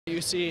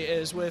You see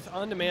is with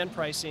on-demand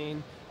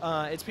pricing,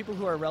 it's people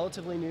who are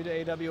relatively new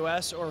to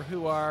AWS or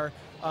who are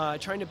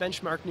trying to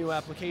benchmark new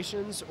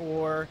applications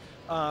or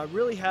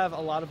really have a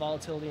lot of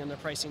volatility in their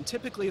pricing.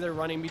 Typically they're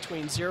running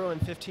between 0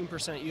 and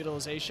 15%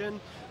 utilization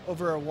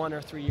over a 1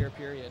 or 3 year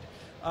period.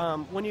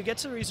 When you get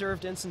to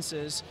reserved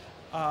instances,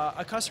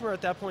 a customer at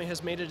that point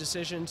has made a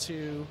decision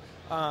to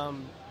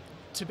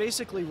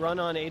basically run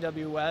on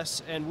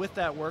AWS, and with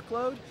that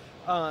workload,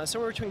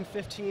 somewhere between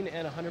 15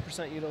 and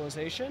 100%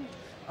 utilization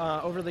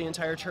over the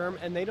entire term,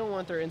 and they don't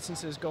want their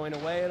instances going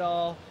away at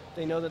all.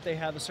 They know that they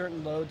have a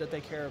certain load that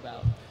they care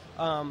about.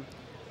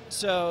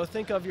 So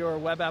think of your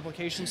web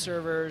application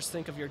servers,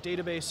 think of your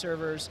database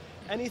servers,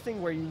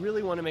 anything where you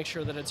really want to make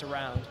sure that it's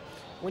around.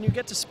 When you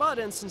get to spot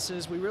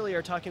instances, we really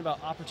are talking about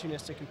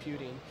opportunistic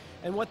computing.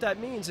 And what that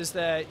means is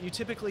that you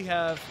typically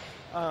have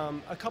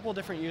a couple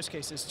different use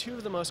cases. Two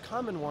of the most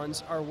common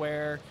ones are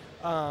where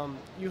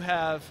you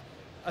have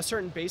a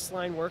certain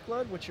baseline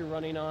workload, which you're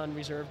running on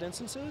reserved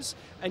instances,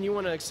 and you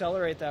want to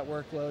accelerate that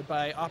workload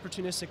by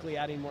opportunistically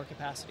adding more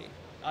capacity,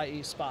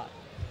 i.e. spot.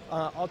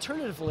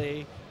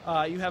 Alternatively,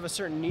 you have a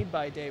certain need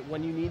by date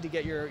when you need to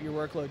get your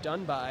workload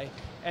done by,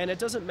 and it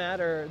doesn't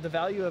matter, the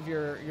value of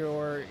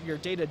your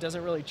data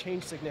doesn't really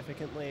change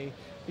significantly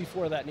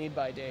before that need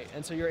by date,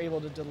 and so you're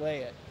able to delay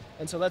it.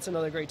 And so that's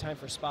another great time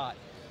for spot.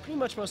 Pretty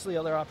much most of the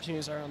other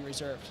opportunities are on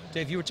reserved.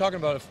 Dave, you were talking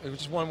about,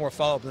 just one more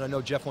follow-up, and I know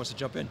Jeff wants to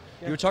jump in.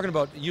 Yep. You were talking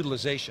about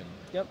utilization,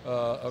 yep.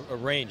 A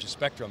range, a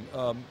spectrum.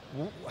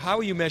 How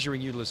are you measuring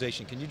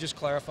utilization? Can you just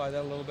clarify that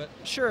a little bit?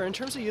 Sure, in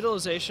terms of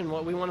utilization,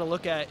 what we want to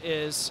look at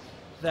is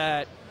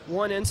that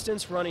one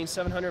instance running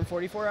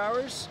 744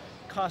 hours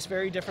costs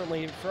very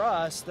differently for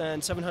us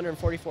than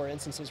 744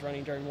 instances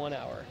running during 1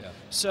 hour. Yeah.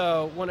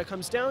 So when it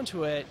comes down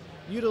to it,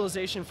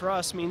 utilization for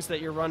us means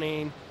that you're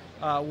running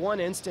one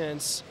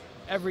instance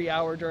every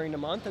hour during the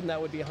month, and that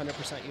would be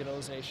 100%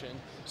 utilization.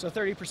 So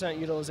 30%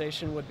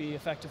 utilization would be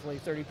effectively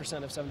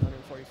 30% of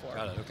 744.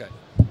 Got it, okay.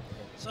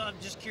 So I'm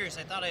just curious,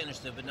 I thought I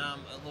understood, but now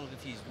I'm a little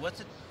confused.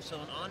 So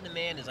an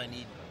on-demand is I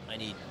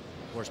need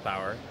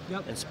horsepower,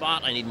 yep. and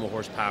spot I need more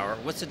horsepower.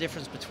 What's the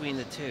difference between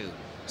the two?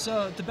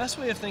 So the best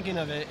way of thinking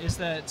of it is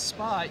that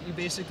spot, you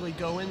basically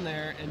go in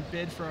there and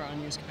bid for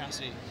unused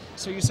capacity.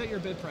 So you set your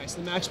bid price,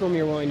 the maximum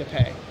you're willing to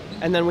pay.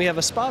 And then we have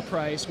a spot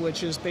price,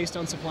 which is based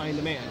on supply and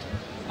demand.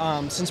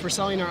 Since we're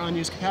selling our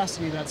unused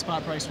capacity, that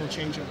spot price will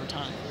change over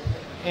time.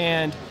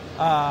 And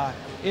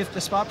if the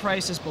spot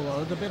price is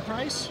below the bid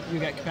price, you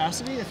get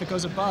capacity. If it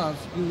goes above,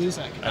 you lose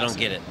that capacity. I don't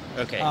get it.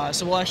 Okay.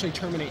 So we'll actually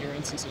terminate your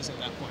instances at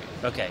that point.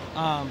 Okay.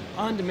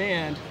 On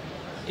demand,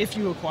 if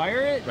you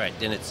acquire it, right,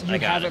 then it's you I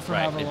got have it for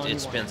however long it you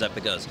spins want. up,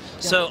 it goes.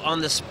 Yep. So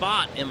on the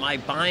spot, am I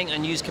buying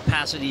unused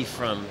capacity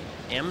from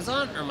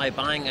Amazon, or am I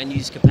buying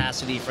unused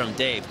capacity from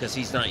Dave because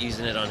he's not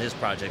using it on his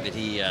project that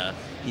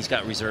he's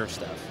got reserve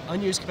stuff?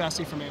 Unused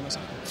capacity from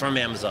Amazon. From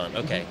Amazon,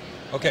 okay.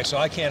 Mm-hmm. Okay, so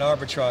I can't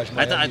arbitrage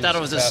my I thought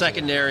it was capacity.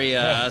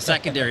 a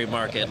secondary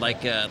market,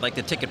 like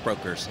the ticket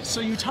brokers.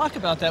 So you talk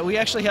about that. We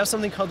actually have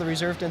something called the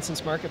Reserved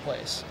Instance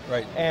Marketplace.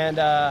 Right. And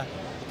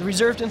the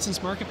Reserved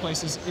Instance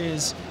Marketplace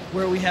is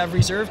where we have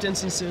reserved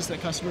instances that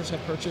customers have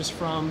purchased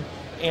from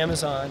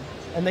Amazon,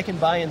 and they can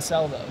buy and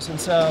sell those. And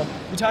so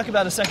we talk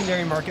about a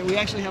secondary market. We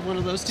actually have one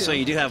of those too. So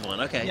you do have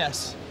one, okay.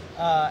 Yes.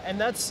 And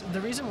that's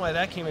the reason why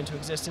that came into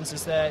existence,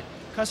 is that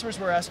customers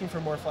were asking for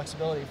more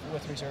flexibility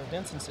with reserved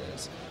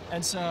instances.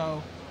 And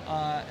so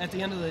at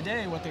the end of the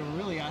day, what they were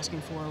really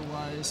asking for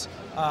was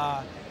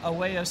a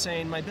way of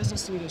saying, my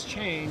business need has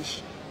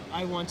changed,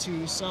 I want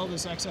to sell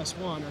this excess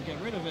one or get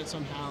rid of it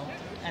somehow,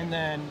 and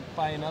then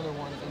buy another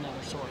one of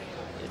another sort.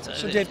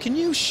 So Dave, can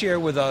you share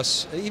with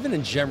us, even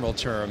in general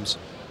terms,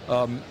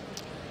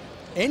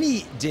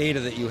 any data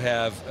that you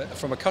have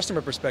from a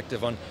customer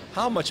perspective on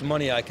how much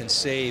money I can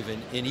save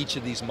in each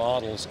of these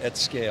models at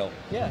scale?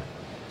 Yeah.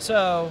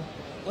 So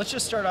let's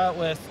just start out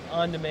with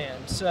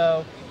on-demand.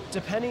 So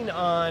depending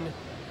on,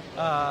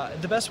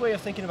 the best way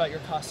of thinking about your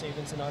cost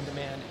savings in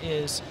on-demand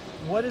is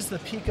what is the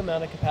peak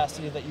amount of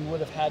capacity that you would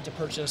have had to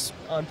purchase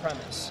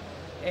on-premise.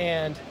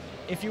 And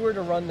if you were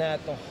to run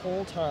that the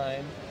whole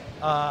time,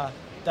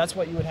 that's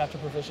what you would have to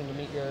provision to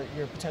meet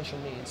your potential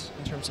needs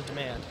in terms of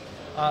demand.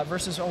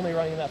 Versus only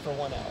running that for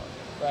 1 hour,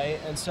 right?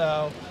 And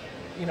so,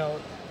 you know,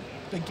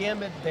 the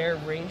gamut there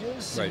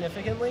ranges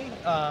significantly,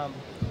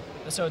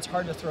 so it's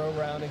hard to throw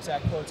around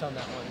exact quotes on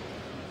that one.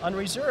 On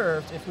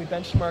reserved, if we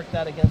benchmark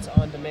that against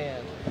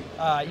on-demand,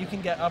 you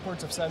can get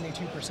upwards of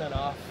 72%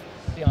 off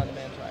the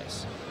on-demand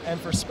price. And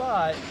for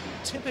spot,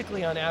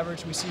 typically on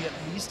average we see at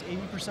least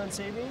 80%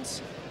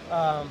 savings.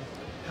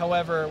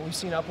 However, we've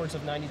seen upwards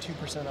of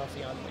 92% off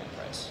the on-demand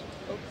price.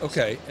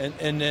 Okay,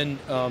 and then,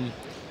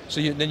 so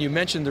you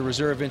mentioned the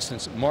Reserve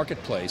Instance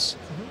Marketplace.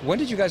 Mm-hmm. When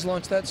did you guys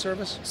launch that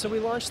service? So we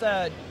launched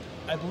that,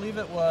 I believe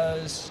it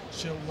was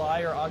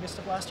July or August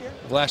of last year.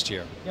 Last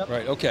year, yep.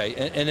 Right, okay.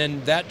 And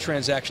then that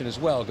transaction as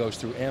well goes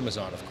through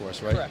Amazon, of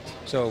course, right? Correct.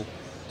 So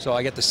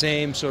I get the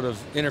same sort of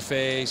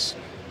interface,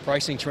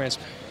 pricing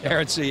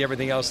transparency,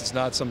 everything else. It's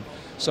not some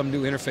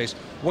new interface.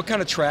 What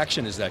kind of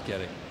traction is that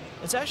getting?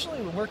 It's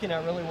actually working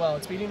out really well.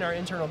 It's beating our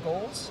internal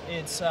goals.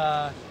 It's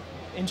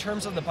in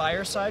terms of the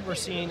buyer side, we're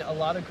seeing a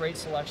lot of great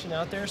selection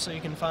out there, so you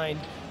can find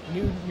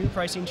new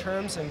pricing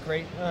terms and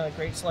great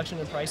selection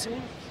in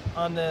pricing.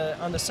 On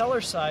the seller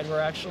side, we're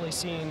actually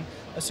seeing,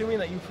 assuming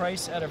that you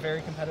price at a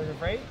very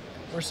competitive rate,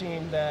 we're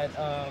seeing that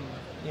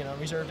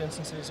reserved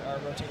instances are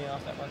rotating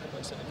off that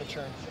marketplace at a good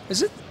churn.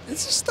 Is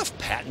this stuff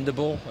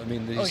patentable? I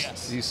mean,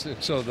 yes.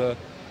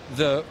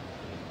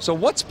 So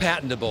what's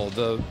patentable?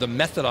 The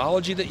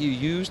methodology that you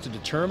use to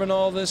determine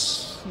all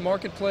this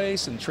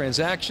marketplace and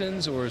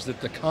transactions, or is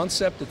it the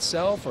concept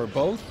itself, or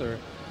both? Or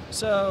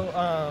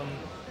so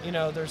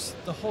there's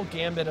the whole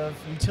gambit of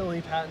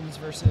utility patents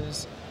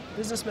versus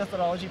business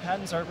methodology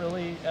patents aren't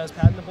really as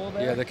patentable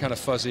there. Yeah, they're kind of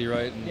fuzzy,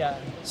 right? Yeah.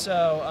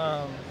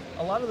 So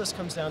a lot of this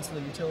comes down to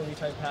the utility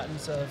type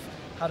patents of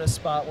how does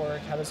spot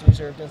work, how does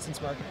reserved instance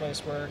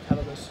marketplace work, how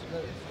do those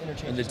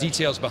interchange. And the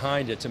details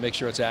behind it to make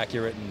sure it's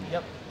accurate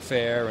and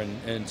fair,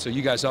 and so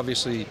you guys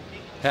obviously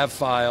have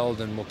filed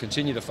and will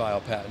continue to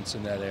file patents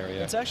in that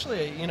area. It's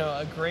actually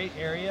a great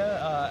area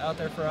out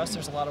there for us.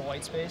 There's a lot of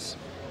white space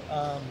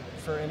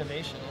for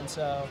innovation, and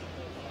so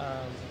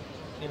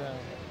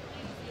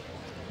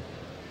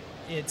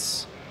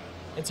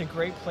it's a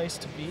great place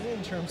to be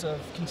in terms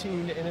of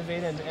continuing to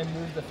innovate and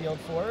move the field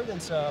forward,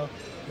 and so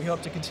we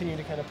hope to continue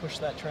to kind of push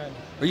that trend.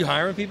 Are you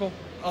hiring people?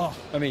 Oh,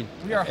 I mean,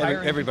 we are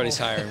hiring everybody's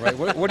people. hiring,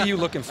 right? What are you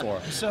looking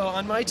for? So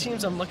on my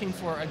teams, I'm looking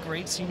for a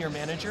great senior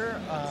manager,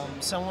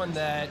 someone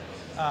that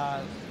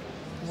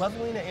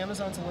leveling at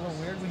Amazon's a little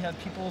weird. We have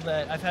people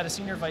that I've had a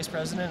senior vice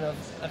president of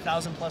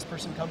 1,000+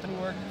 person company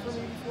work for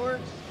me before.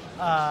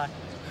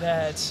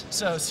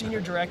 So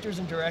senior directors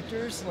and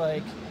directors,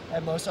 like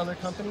at most other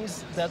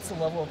companies, that's the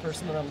level of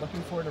person that I'm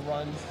looking for to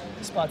run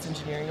Spot's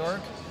engineering org.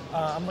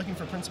 I'm looking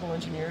for principal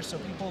engineers, so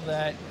people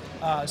that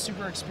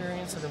super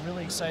experienced, that are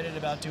really excited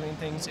about doing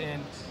things in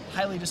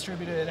highly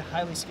distributed,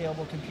 highly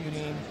scalable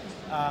computing,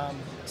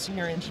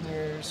 senior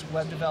engineers,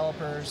 web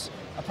developers,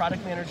 a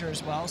product manager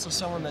as well, so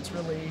someone that's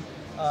really,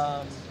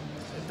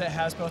 that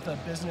has both a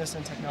business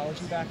and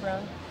technology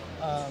background.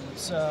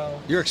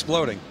 You're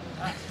exploding.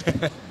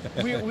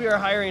 We are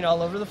hiring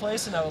all over the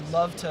place, and I would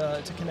love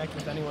to connect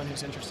with anyone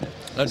who's interested.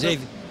 Now,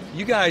 Dave,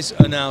 you guys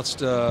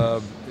announced,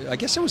 I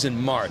guess it was in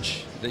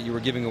March, that you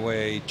were giving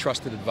away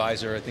Trusted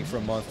Advisor, I think for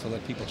a month, to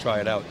let people try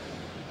it out.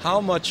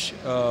 How much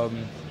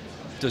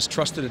does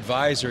Trusted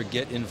Advisor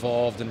get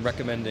involved in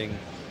recommending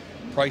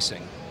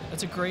pricing?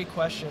 That's a great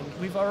question.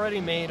 We've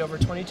already made over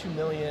 $22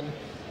 million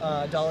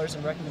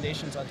in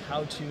recommendations on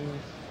how to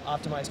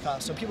optimize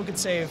costs. So people could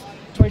save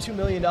 $22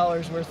 million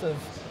worth of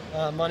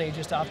money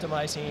just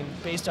optimizing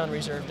based on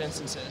reserved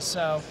instances.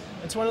 So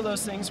it's one of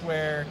those things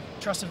where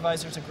Trusted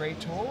Advisor is a great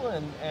tool,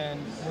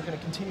 and we're going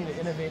to continue to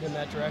innovate in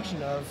that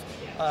direction of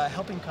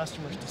helping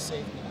customers to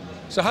save money.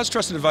 So how's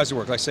Trusted Advisor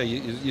work? Like I say,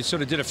 you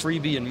sort of did a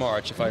freebie in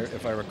March, if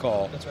I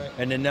recall. That's right.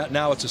 And then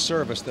now it's a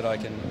service that I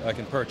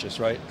can purchase,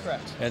 right?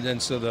 Correct. And then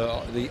so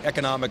the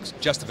economic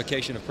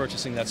justification of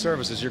purchasing that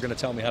service is you're going to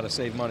tell me how to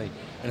save money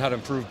and how to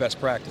improve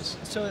best practice.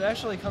 So it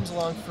actually comes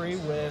along free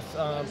with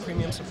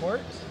premium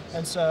support,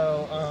 and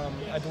so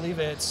I believe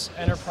it's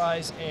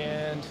enterprise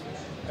and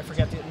I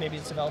forget, maybe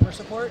it's developer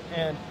support,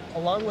 and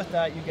along with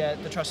that you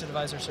get the Trusted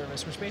Advisor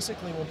service, which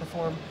basically will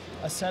perform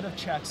a set of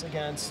checks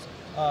against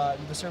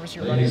the service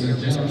you're running, your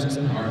resources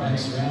that you're running.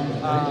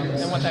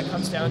 And what that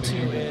comes down to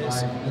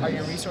is, are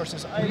your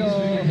resources idle?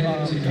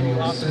 Can you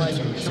optimize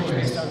your usage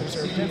based on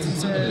reserved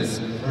instances?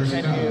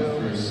 Can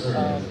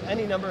you,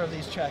 any number of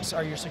these checks,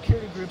 are your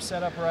security groups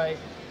set up right?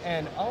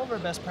 And all of our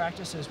best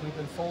practices we've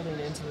been folding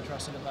into the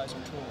Trusted Advisor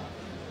tool.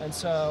 And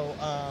so,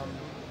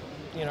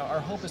 our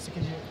hope is to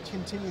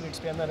continue to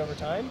expand that over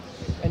time,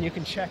 and you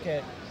can check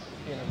it,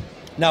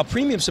 Now,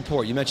 premium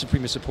support, you mentioned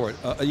premium support.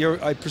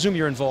 I presume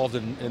you're involved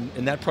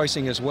in that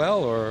pricing as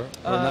well, or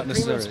not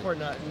necessarily?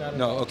 Premium support, not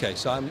No, okay.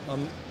 So I'm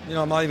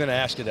not even going to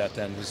ask you that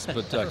then,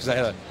 because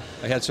I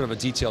had sort of a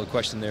detailed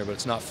question there, but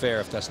it's not fair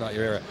if that's not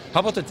your area.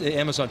 How about the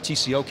Amazon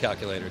TCO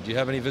calculator? Do you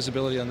have any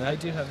visibility on that? I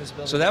do have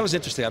visibility. So that was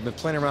interesting. I've been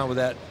playing around with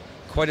that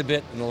quite a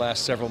bit in the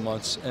last several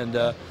months, and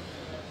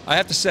I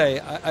have to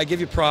say, I give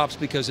you props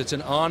because it's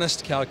an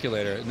honest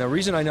calculator. And the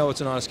reason I know it's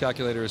an honest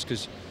calculator is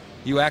because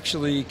you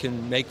actually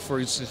can make, for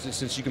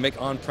instance, you can make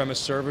on-premise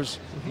servers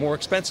more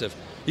expensive.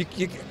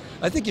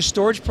 I think your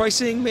storage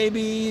pricing may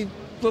be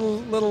a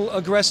little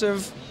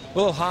aggressive, a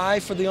little high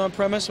for the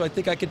on-premise. So I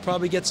think I could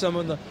probably get some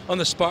on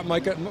the spot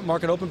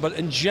market open. But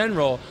in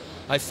general,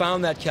 I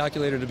found that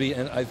calculator to be,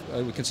 and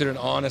I would consider an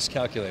honest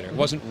calculator. It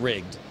wasn't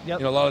rigged.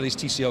 Yep. A lot of these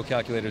TCO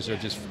calculators are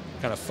just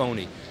kind of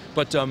phony.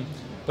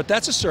 But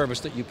that's a service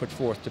that you put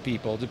forth to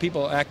people. Do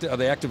people are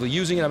they actively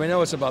using it? I mean, I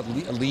know it's about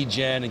lead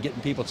gen and getting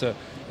people to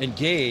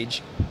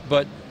engage,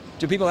 but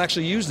do people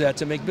actually use that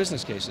to make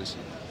business cases?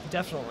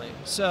 Definitely.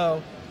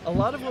 So a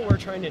lot of what we're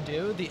trying to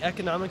do, the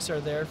economics are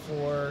there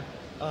for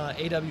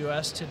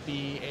AWS to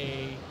be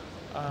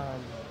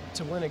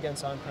to win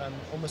against on-prem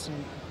almost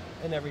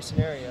in every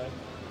scenario.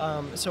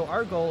 So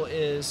our goal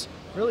is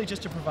really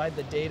just to provide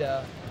the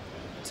data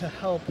to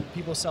help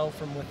people sell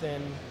from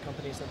within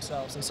companies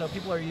themselves. And so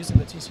people are using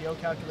the TCO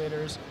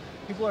calculators.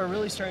 People are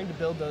really starting to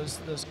build those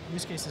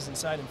use cases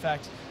inside. In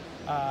fact,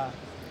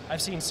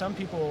 I've seen some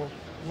people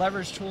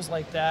leverage tools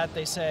like that.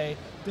 They say,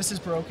 this is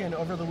broken.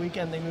 Over the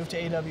weekend, they move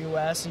to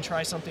AWS and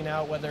try something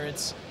out, whether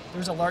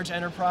there's a large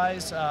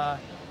enterprise,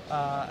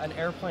 an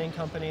airplane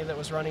company that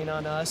was running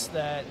on us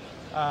that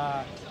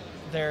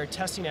their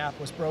testing app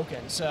was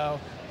broken. So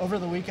over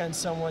the weekend,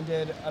 someone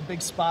did a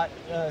big spot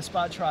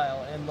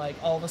trial, and like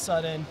all of a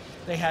sudden,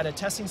 they had a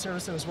testing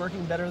service that was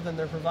working better than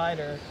their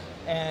provider.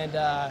 And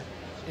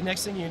the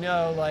next thing you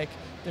know, like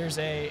there's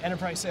a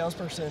enterprise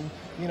salesperson,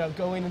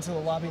 going into the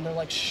lobby, and they're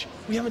like, "Shh,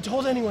 we haven't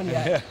told anyone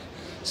yet." Yeah.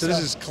 So this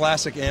is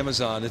classic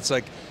Amazon. It's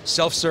like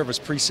self-service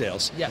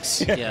pre-sales.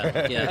 Yes.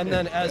 Yeah, yeah. And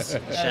then as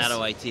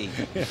Shadow IT.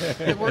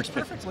 It works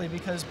perfectly,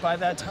 because by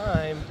that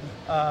time,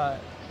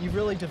 you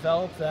really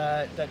develop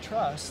that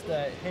trust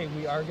that, hey,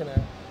 we are going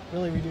to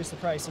really reduce the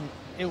price. And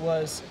it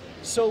was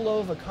so low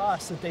of a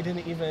cost that they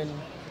didn't even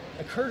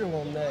occur to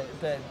them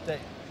that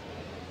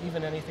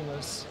even anything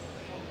was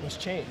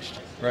changed.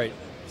 Right.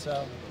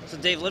 So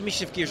Dave, let me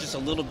shift gears just a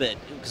little bit,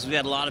 because we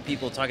had a lot of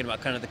people talking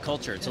about kind of the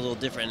culture. It's a little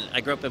different.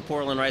 I grew up in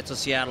Portland, right? So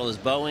Seattle is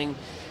Boeing,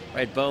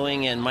 right?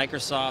 Boeing and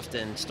Microsoft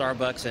and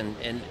Starbucks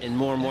and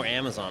more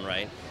Amazon,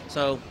 right?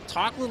 So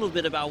talk a little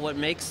bit about what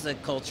makes the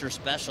culture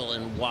special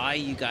and why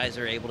you guys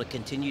are able to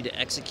continue to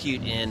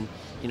execute in,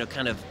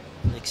 kind of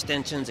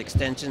extensions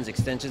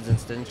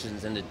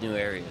into new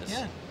areas.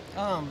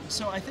 Yeah.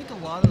 So I think a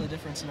lot of the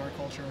difference in our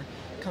culture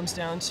comes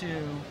down to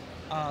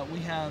we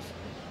have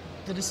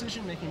the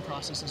decision-making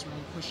process is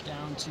really pushed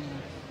down to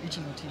each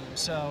of the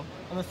teams. So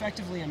I'm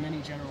effectively a mini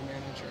general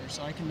manager,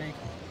 so I can make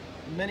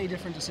many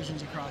different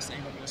decisions across the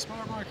AWS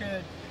Smart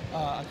Market,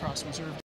 across reserved